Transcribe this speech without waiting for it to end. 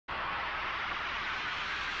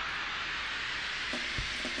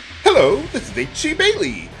Hello, this is H.C.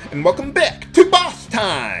 Bailey, and welcome back to Boss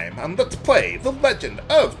Time on Let's Play The Legend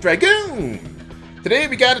of Dragoon. Today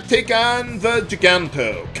we gotta take on the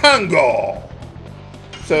Giganto, Kongol.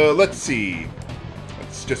 So let's see.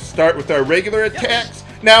 Let's just start with our regular attacks.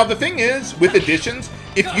 Now the thing is, with additions,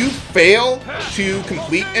 if you fail to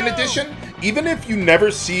complete an addition, even if you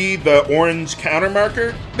never see the orange counter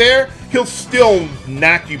marker there, he'll still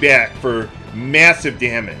knock you back for massive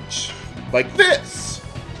damage. Like this.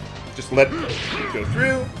 Just let it go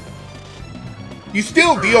through. You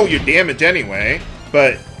still deal your damage anyway,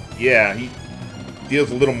 but yeah, he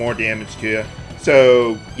deals a little more damage to you.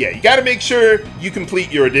 So yeah, you gotta make sure you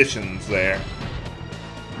complete your additions there.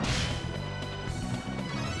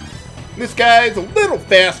 This guy's a little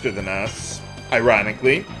faster than us,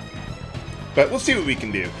 ironically. But we'll see what we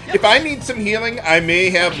can do. If I need some healing, I may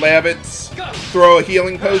have Lavitz throw a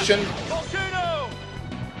healing potion.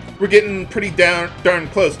 We're getting pretty darn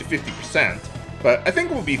close to 50%, but I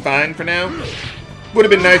think we'll be fine for now. Would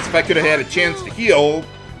have been nice if I could have had a chance to heal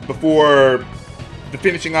before the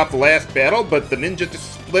finishing off the last battle, but the ninja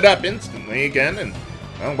just split up instantly again, and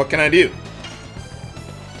well, what can I do?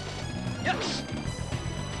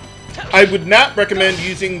 I would not recommend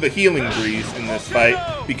using the healing breeze in this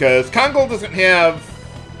fight, because Kongol doesn't have...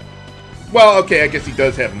 Well, okay, I guess he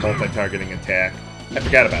does have a multi-targeting attack. I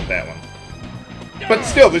forgot about that one. But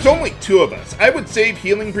still, there's only two of us. I would save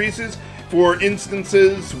healing breezes for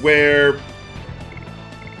instances where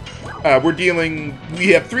we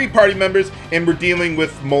have 3 party members, and we're dealing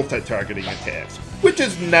with multi-targeting attacks, which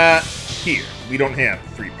is not here. We don't have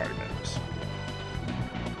 3 party members.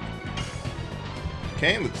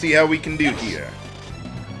 Okay, let's see how we can do here.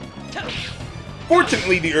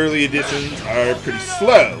 Fortunately, the early editions are pretty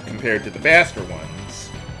slow compared to the faster ones.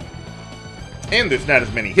 And there's not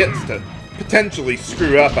as many hits to potentially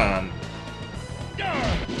screw up on.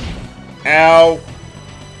 Ow.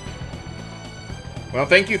 Well,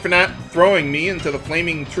 thank you for not throwing me into the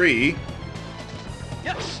flaming tree.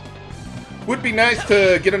 Would be nice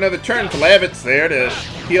to get another turn for Lavitz there to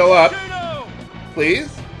heal up. Please?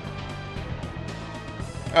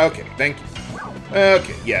 Okay, thank you.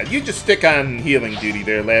 Okay, yeah, you just stick on healing duty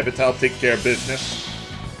there, Lavitz. I'll take care of business.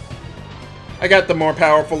 I got the more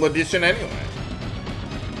powerful edition anyway.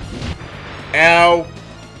 Ow.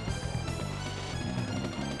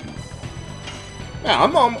 Wow,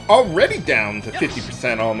 I'm already down to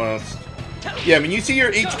 50% almost. Yeah, when you see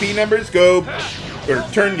your HP numbers go, or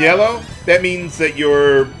turn yellow, that means that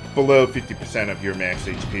you're below 50% of your max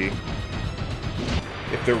HP.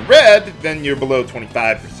 If they're red, then you're below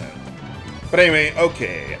 25%. But anyway,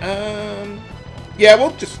 okay. Yeah,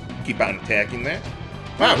 we'll just keep on attacking there.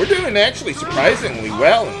 Wow, we're doing actually surprisingly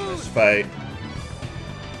well in this fight.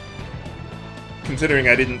 Considering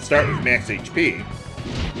I didn't start with max HP.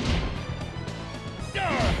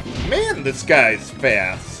 Man, this guy's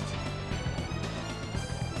fast.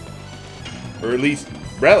 Or at least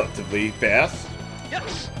relatively fast.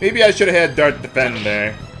 Maybe I should have had Dart defend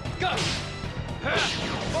there.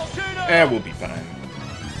 We'll be fine.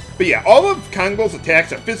 But yeah, all of Kongol's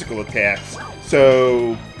attacks are physical attacks.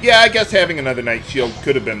 So, yeah, I guess having another Night Shield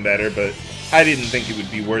could have been better, but I didn't think it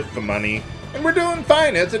would be worth the money. And we're doing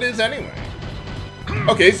fine as it is anyway.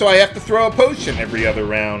 Okay, so I have to throw a potion every other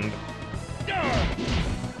round.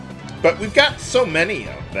 But we've got so many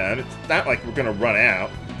of them, it's not like we're gonna run out.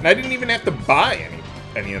 And I didn't even have to buy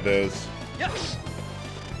any of those.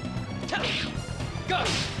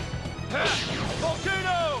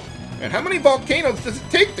 And how many volcanoes does it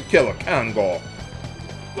take to kill a Kongol?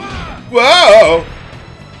 Whoa!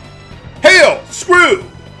 Hail! Screw!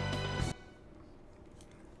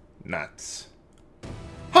 Nuts.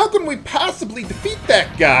 How can we possibly defeat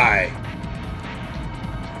that guy?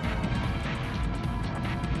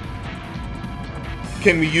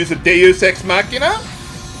 Can we use a Deus Ex Machina?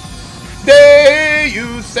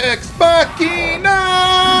 Deus Ex Machina!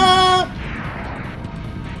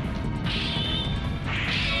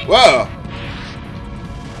 Whoa.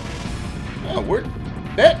 Oh, where'd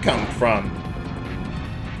that come from?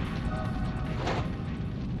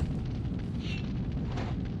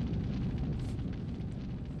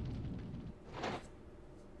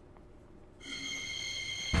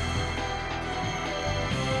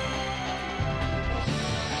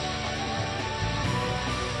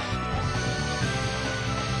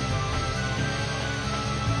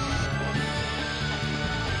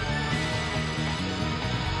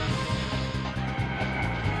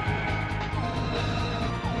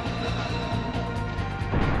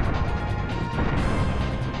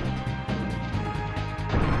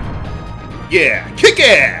 Yeah, kick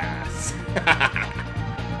ass!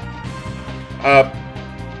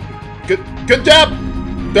 Good job,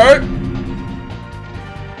 Dirt.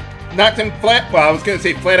 Knocked him flat. Well, I was gonna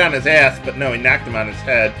say flat on his ass, but no, he knocked him on his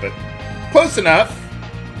head. But close enough.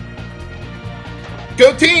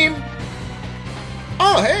 Go team!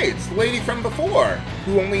 Oh, hey, it's the lady from before,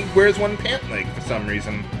 who only wears one pant leg for some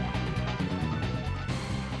reason.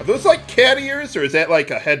 Are those like cat ears, or is that like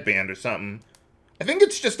a headband or something? I think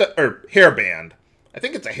it's just a hairband. I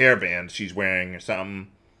think it's a hairband she's wearing or something.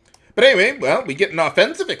 But anyway, well, we get an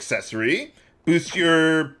offensive accessory. Boosts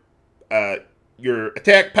your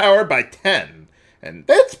attack power by 10. And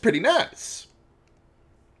that's pretty nice.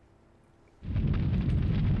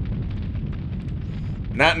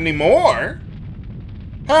 Not anymore.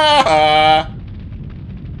 Ha ha.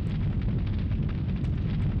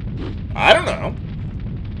 I don't know.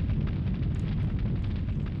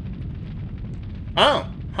 Oh,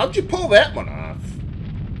 how'd you pull that one off?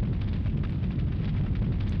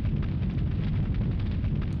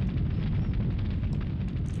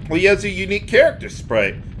 Well, he has a unique character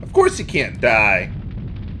sprite. Of course he can't die.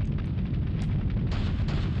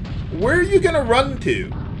 Where are you gonna run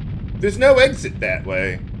to? There's no exit that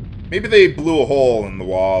way. Maybe they blew a hole in the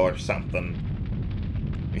wall or something.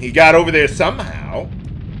 He got over there somehow.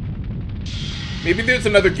 Maybe there's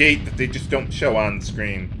another gate that they just don't show on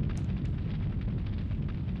screen.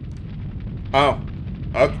 Oh.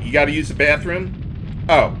 Oh, you gotta use the bathroom?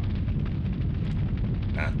 Oh.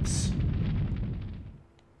 Nuts.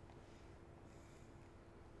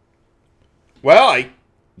 Well, I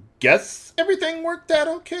guess everything worked out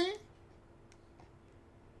okay.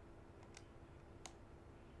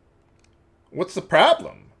 What's the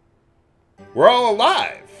problem? We're all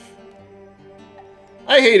alive.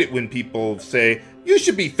 I hate it when people say, you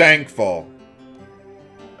should be thankful.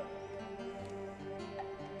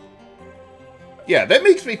 Yeah, that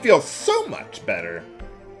makes me feel so much better.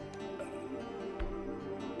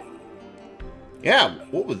 Yeah,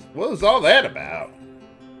 what was all that about?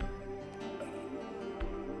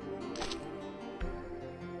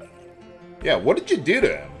 Yeah, what did you do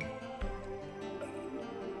to him?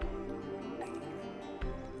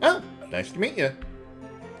 Oh, nice to meet you.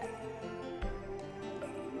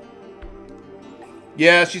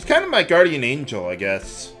 Yeah, she's kind of my guardian angel, I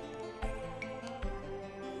guess.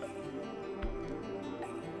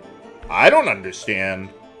 I don't understand.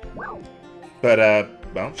 But,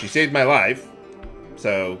 well, she saved my life.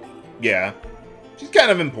 So, yeah. She's kind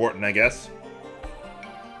of important, I guess.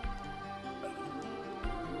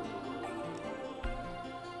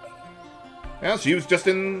 Well, she was just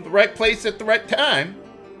in the right place at the right time.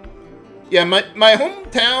 Yeah, my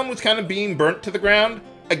hometown was kind of being burnt to the ground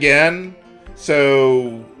again.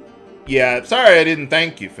 So, yeah, sorry I didn't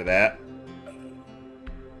thank you for that.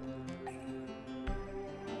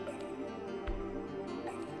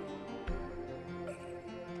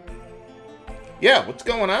 Yeah, what's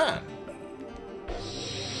going on?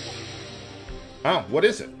 Oh, what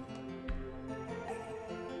is it?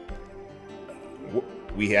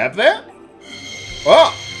 We have that?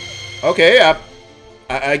 Oh, okay,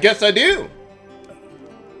 I guess I do.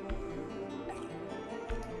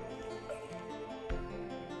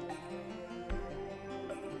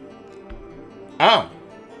 Oh,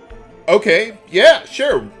 okay, yeah,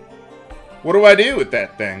 sure. What do I do with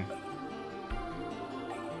that thing?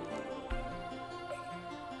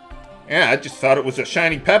 Yeah, I just thought it was a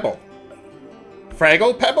shiny pebble.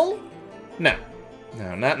 Fraggle pebble? No,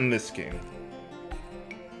 no, not in this game.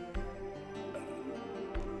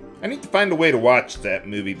 I need to find a way to watch that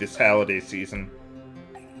movie this holiday season.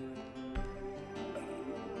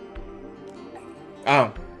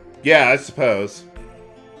 Oh, yeah, I suppose.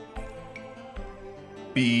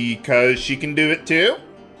 Because she can do it too?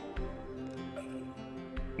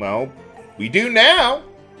 Well, we do now.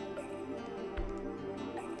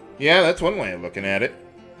 Yeah, that's one way of looking at it.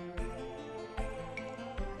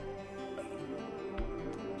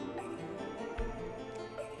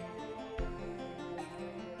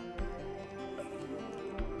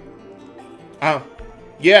 Oh,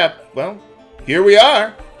 yeah, well, here we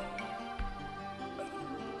are.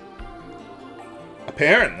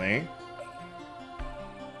 Apparently.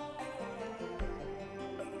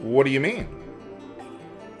 What do you mean?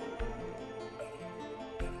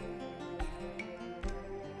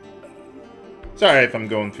 Sorry if I'm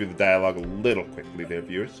going through the dialogue a little quickly there,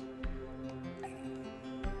 viewers.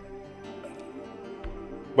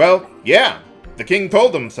 Well, yeah, the king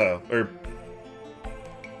told them so, or...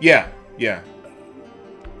 Yeah.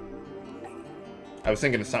 I was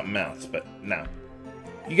thinking of something else, but no.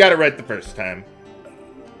 You got it right the first time.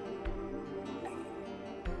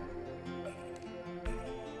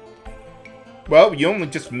 Well, you only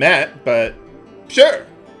just met, but Sure.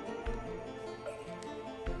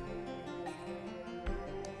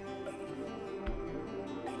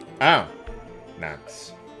 Oh.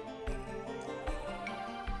 Nuts.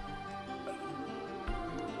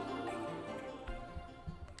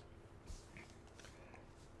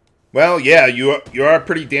 Well, yeah, you are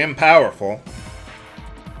pretty damn powerful.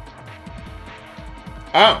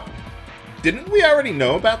 Oh. Didn't we already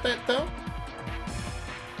know about that, though?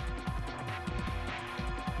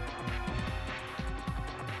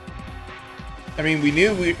 I mean, we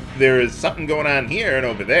knew there was something going on here and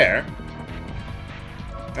over there.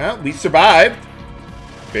 Well, we survived.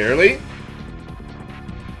 Barely.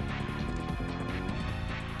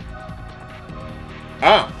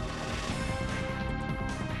 Oh.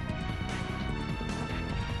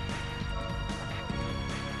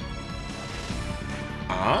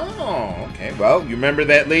 Oh, okay. Well, you remember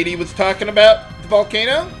that lady was talking about the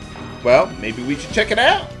volcano? Well, maybe we should check it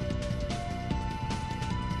out.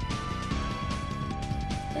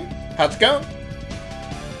 Okay. How's it going?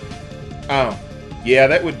 Oh, yeah,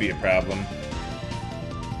 that would be a problem.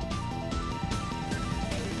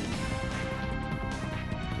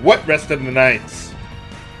 What rest of the nights?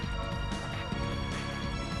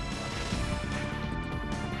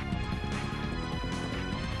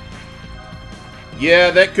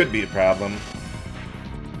 Yeah, that could be a problem.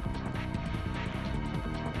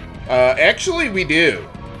 Actually, we do.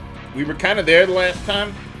 We were kind of there the last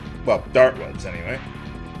time. Well, Dart was, anyway.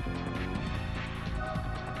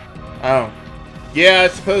 Oh. Yeah, I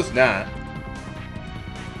suppose not.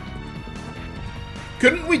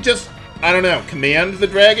 Couldn't we just, I don't know, command the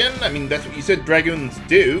dragon? I mean, that's what you said Dragoons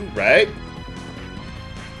do, right?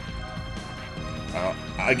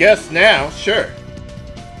 I guess now, sure.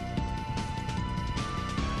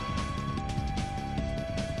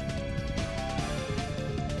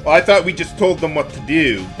 Well, I thought we just told them what to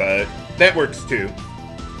do, but that works too.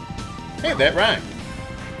 Hey, that rhymed.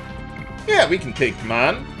 Yeah, we can take him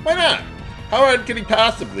on. Why not? How hard could he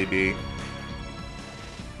possibly be?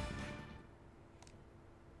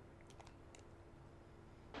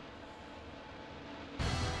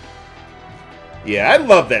 Yeah, I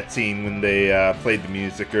love that scene when they played the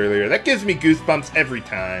music earlier. That gives me goosebumps every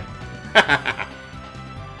time.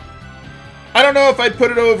 I don't know if I'd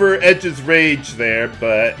put it over Edge's Rage there,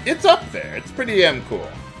 but it's up there. It's pretty damn cool.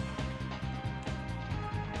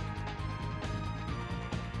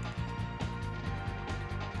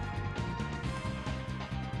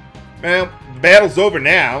 Well, the battle's over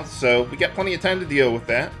now, so we got plenty of time to deal with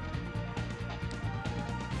that.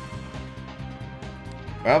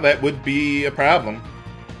 Well, that would be a problem.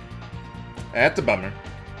 That's a bummer.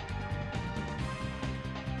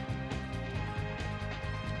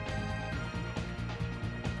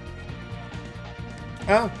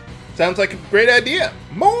 Oh, sounds like a great idea.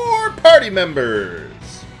 More party members.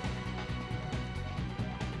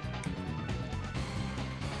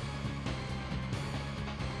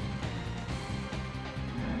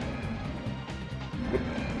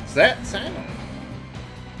 What's that sound?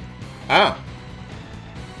 Oh.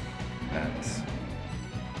 Nice.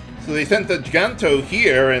 So they sent the Giganto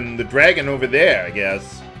here and the dragon over there, I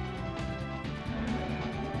guess.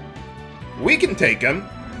 We can take him.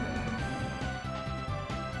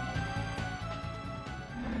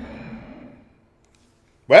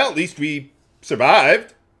 Well, at least we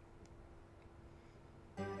survived.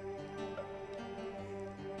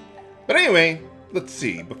 But anyway, let's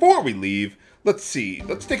see. Before we leave, let's see.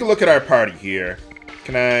 Let's take a look at our party here.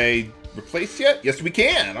 Can I replace yet? Yes, we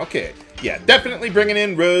can. Okay. Yeah, definitely bringing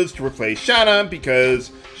in Rose to replace Shauna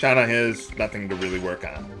because Shauna has nothing to really work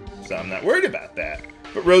on. So I'm not worried about that.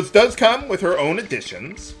 But Rose does come with her own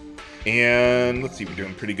additions. And let's see, we're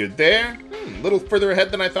doing pretty good there. A little further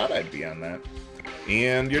ahead than I thought I'd be on that.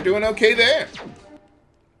 And you're doing okay there.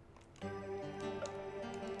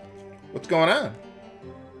 What's going on?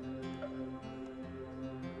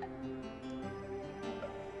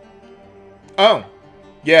 Oh.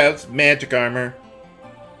 Yeah, it's magic armor.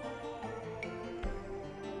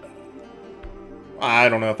 I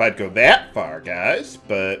don't know if I'd go that far, guys,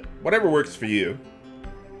 but whatever works for you.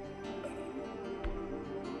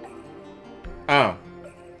 Oh.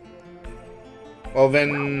 Well,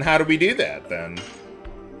 then how do we do that, then?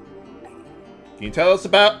 Can you tell us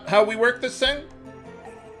about how we work this thing?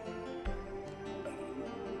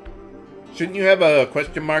 Shouldn't you have a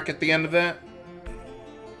question mark at the end of that?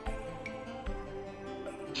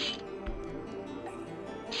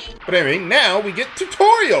 But anyway, now we get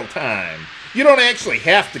tutorial time. You don't actually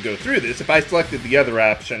have to go through this. If I selected the other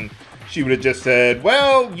option, she would have just said,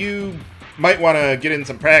 well, you might want to get in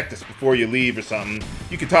some practice before you leave or something.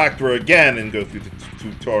 You could talk to her again and go through the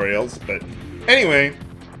tutorials, but Anyway,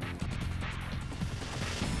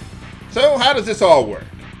 so how does this all work?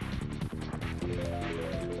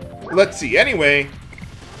 Let's see. Anyway,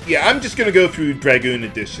 yeah, I'm just gonna go through Dragoon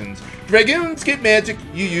editions. Dragoons get magic,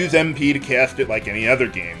 you use MP to cast it like any other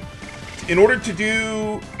game. In order to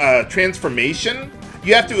do transformation,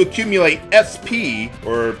 you have to accumulate SP,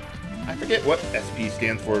 or I forget what SP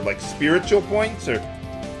stands for, like spiritual points or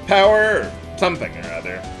power or something or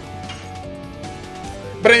other.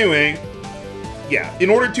 But anyway, yeah, in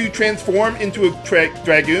order to transform into a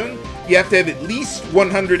Dragoon, you have to have at least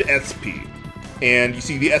 100 SP. And you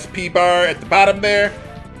see the SP bar at the bottom there.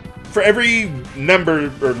 For every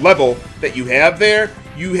number or level that you have there,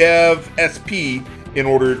 you have SP in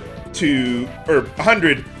order to, or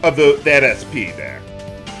 100 of that SP there.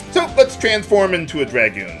 So let's transform into a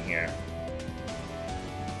Dragoon here.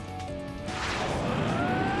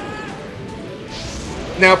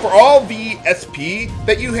 Now for all the SP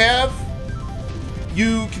that you have,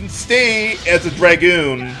 you can stay as a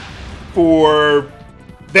Dragoon for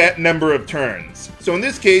that number of turns. So in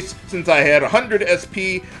this case, since I had 100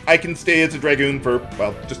 SP, I can stay as a Dragoon for,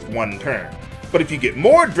 well, just one turn. But if you get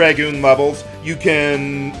more Dragoon levels, you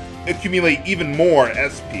can accumulate even more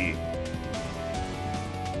SP.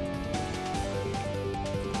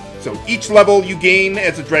 So each level you gain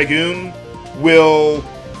as a Dragoon will,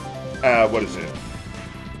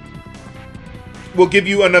 will give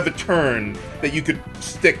you another turn that you could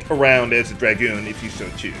stick around as a Dragoon if you so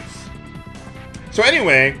choose. So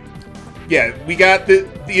anyway, yeah, we got the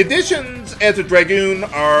additions as a Dragoon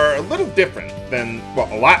are a little different than,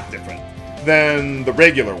 well, a lot different than the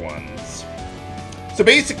regular ones. So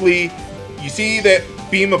basically, you see that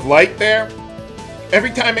beam of light there?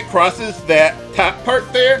 Every time it crosses that top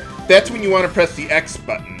part there, that's when you want to press the X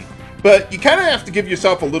button. But you kind of have to give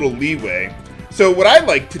yourself a little leeway. So what I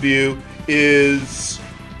like to do is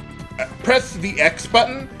press the X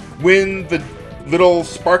button when the little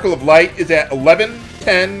sparkle of light is at 11,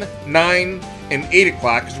 10, 9, and 8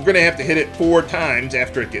 o'clock, because we're going to have to hit it 4 times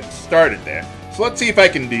after it gets started there. So let's see if I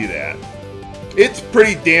can do that. It's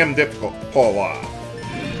pretty damn difficult to pull off.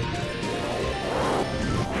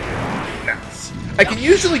 Nice. I can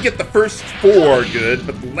usually get the first 4 good,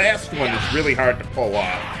 but the last one is really hard to pull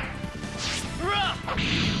off.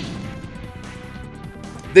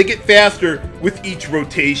 They get faster with each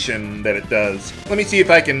rotation that it does. Let me see if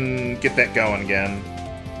I can get that going again.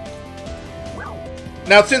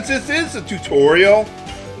 Now, since this is a tutorial,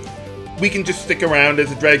 we can just stick around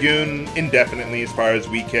as a Dragoon indefinitely as far as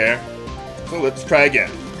we care. So let's try again.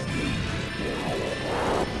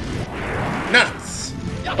 Nice!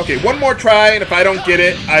 Okay, one more try, and if I don't get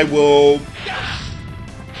it, I will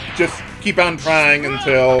just keep on trying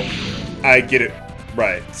until I get it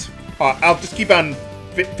right. I'll just keep on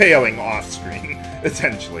failing off-screen,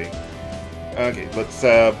 essentially. Okay, let's,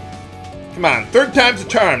 come on, 3rd time's a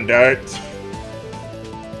charm, Dart.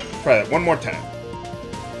 Try that one more time.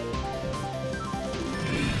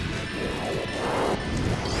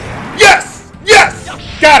 Yes! Yes!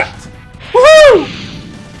 Got it! Woohoo!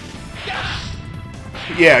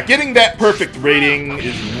 Yeah, getting that perfect rating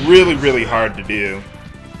is really, really hard to do.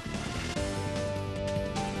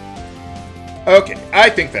 Okay, I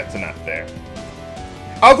think that's enough there.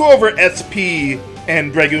 I'll go over SP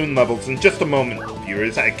and Dragoon levels in just a moment,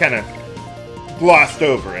 viewers. I kind of glossed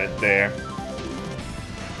over it there.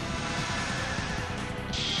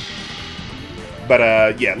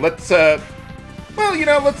 But, yeah, let's, well, you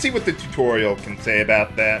know, let's see what the tutorial can say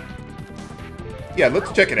about that. Yeah,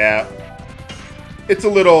 let's check it out. It's a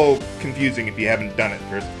little confusing if you haven't done it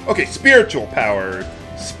first. Okay, spiritual power,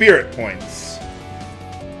 spirit points.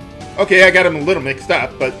 Okay, I got them a little mixed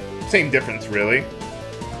up, but same difference, really.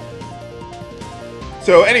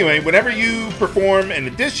 So anyway, whenever you perform an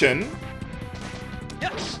addition,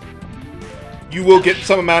 you will get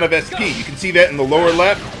some amount of SP. You can see that in the lower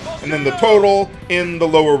left, and then the total in the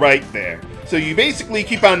lower right there. So you basically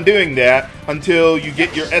keep on doing that until you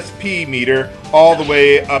get your SP meter all the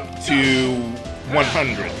way up to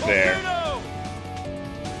 100 there.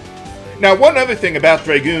 Now, one other thing about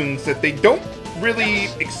Dragoons that they don't really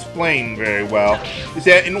explain very well is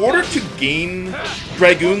that in order to gain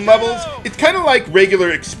Dragoon levels, it's kind of like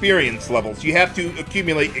regular experience levels. You have to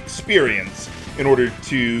accumulate experience in order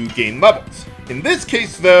to gain levels. In this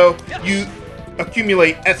case, though, you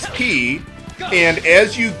accumulate SP, and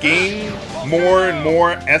as you gain more and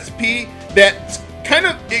more SP, that kind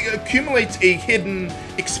of accumulates a hidden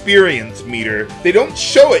experience meter. They don't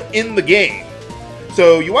show it in the game.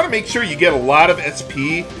 So you want to make sure you get a lot of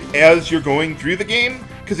SP as you're going through the game,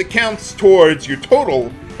 because it counts towards your total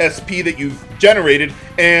SP that you've generated,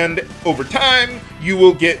 and over time, you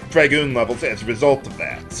will get Dragoon levels as a result of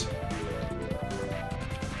that.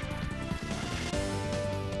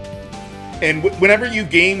 And whenever you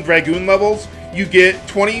gain Dragoon levels, you get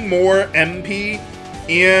 20 more MP,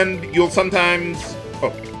 and you'll sometimes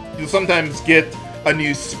get a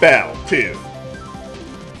new spell, too.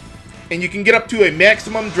 And you can get up to a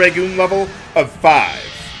maximum Dragoon level of 5.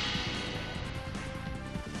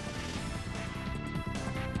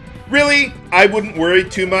 Really, I wouldn't worry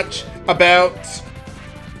too much about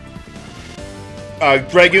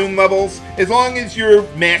Dragoon levels. As long as you're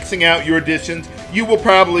maxing out your additions, you will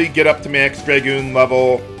probably get up to max Dragoon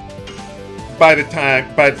level by the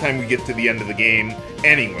time we get to the end of the game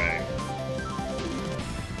anyway.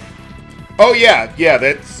 Oh yeah,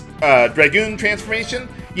 that's Dragoon transformation.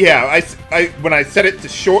 Yeah, when I set it to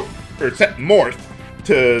short, or set morph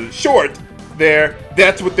to short there,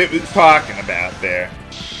 that's what it was talking about there.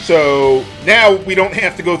 So now we don't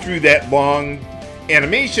have to go through that long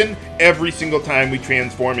animation every single time we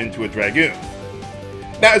transform into a Dragoon.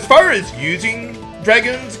 Now, as far as using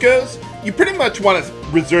Dragoons goes, you pretty much want to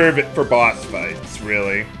reserve it for boss fights,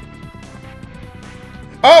 really.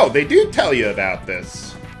 Oh, they do tell you about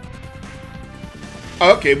this.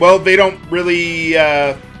 Okay, well, they don't really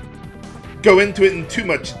go into it in too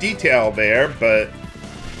much detail there, but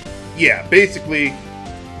yeah, basically,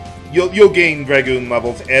 you'll gain Dragoon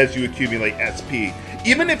levels as you accumulate SP.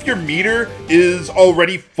 Even if your meter is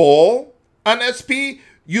already full on SP,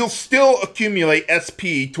 you'll still accumulate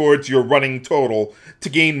SP towards your running total to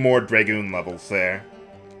gain more Dragoon levels there.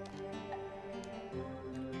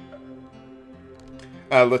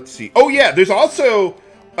 Let's see. Oh yeah, there's also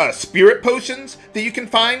spirit potions that you can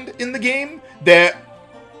find in the game that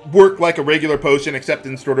work like a regular potion, except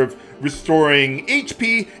instead of restoring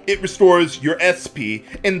HP, it restores your SP.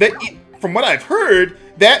 And that, from what I've heard,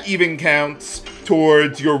 that even counts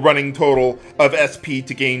towards your running total of SP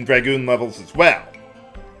to gain Dragoon levels as well.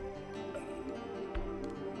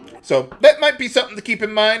 So that might be something to keep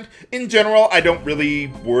in mind. In general, I don't really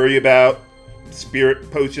worry about spirit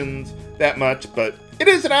potions that much, but it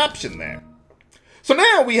is an option there. So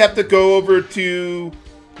now we have to go over to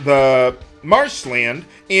the marshland,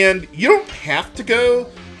 and you don't have to go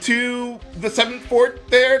to the 7th fort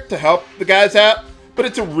there to help the guys out, but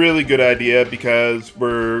it's a really good idea because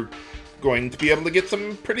we're going to be able to get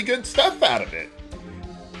some pretty good stuff out of it.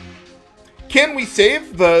 Can we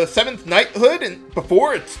save the 7th knighthood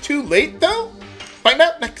before it's too late, though? Find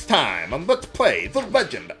out next time on Let's Play The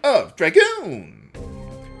Legend of Dragoon.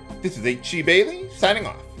 This is H.C. Bailey, signing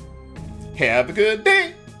off. Have a good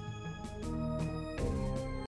day.